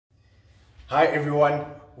Hi everyone,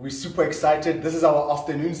 we're super excited. This is our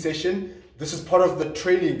afternoon session. This is part of the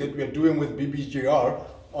training that we are doing with BBJR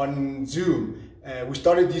on Zoom. We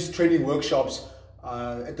started these training workshops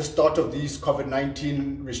at the start of these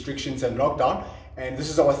COVID-19 restrictions and lockdown. And this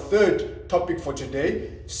is our third topic for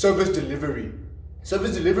today, service delivery.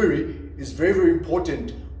 Service delivery is very, very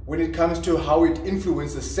important when it comes to how it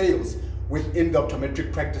influences sales within the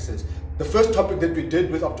optometric practices. The first topic that we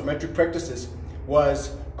did with optometric practices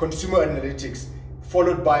was consumer analytics,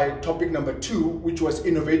 followed by topic number 2, which was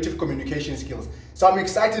innovative communication skills. So I'm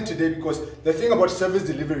excited today because the thing about service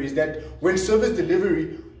delivery is that when service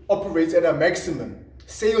delivery operates at a maximum,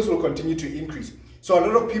 sales will continue to increase. So a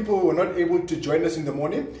lot of people were not able to join us in the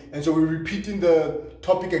morning, and so we're repeating the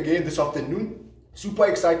topic again this afternoon. Super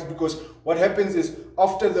excited because what happens is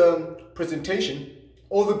after the presentation,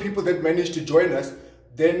 all the people that managed to join us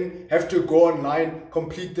then have to go online,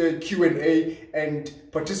 complete the Q&A, and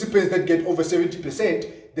participants that get over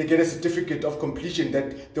 70%, they get a certificate of completion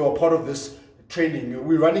that they were part of this training.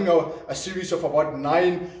 We're running a series of about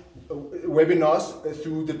 9 webinars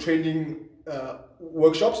through the training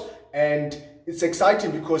workshops, and it's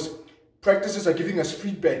exciting because practices are giving us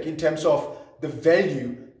feedback in terms of the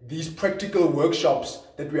value these practical workshops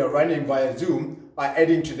that we are running via Zoom are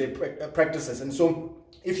adding to their practices. And so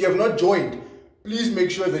if you have not joined, please make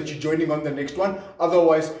sure that you're joining on the next one.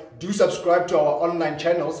 Otherwise, do subscribe to our online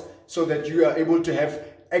channels so that you are able to have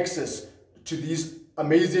access to these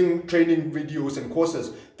amazing training videos and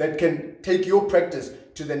courses that can take your practice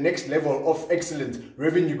to the next level of excellence,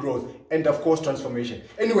 revenue growth, and of course, transformation.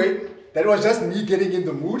 Anyway, that was just me getting in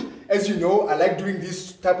the mood. As you know, I like doing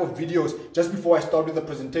these type of videos just before I start with the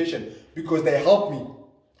presentation because they help me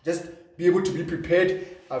just be able to be prepared.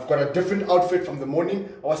 I've got a different outfit from the morning.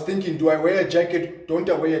 I was thinking, do I wear a jacket? Don't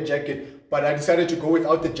I wear a jacket? But I decided to go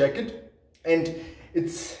without the jacket. And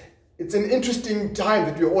it's an interesting time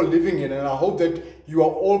that we're all living in. And I hope that you are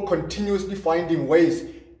all continuously finding ways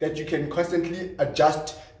that you can constantly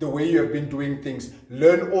adjust the way you have been doing things.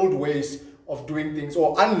 Learn old ways of doing things,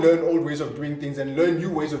 or unlearn old ways of doing things and learn new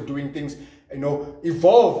ways of doing things.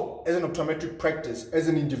 Evolve as an optometric practice, as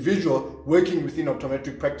an individual working within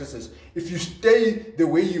optometric practices. If you stay the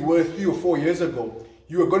way you were 3 or 4 years ago,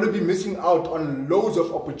 you are going to be missing out on loads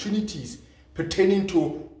of opportunities pertaining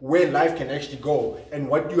to where life can actually go and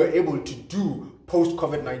what you are able to do post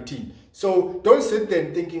COVID-19. So don't sit there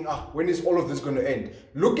and thinking, when is all of this going to end?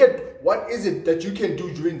 Look at what is it that you can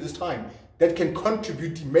do during this time that can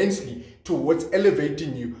contribute immensely towards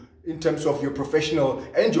elevating you in terms of your professional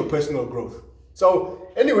and your personal growth. So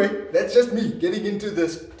anyway, that's just me getting into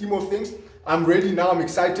this theme of things. I'm ready now, I'm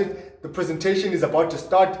excited. The presentation is about to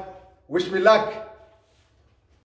start. Wish me luck.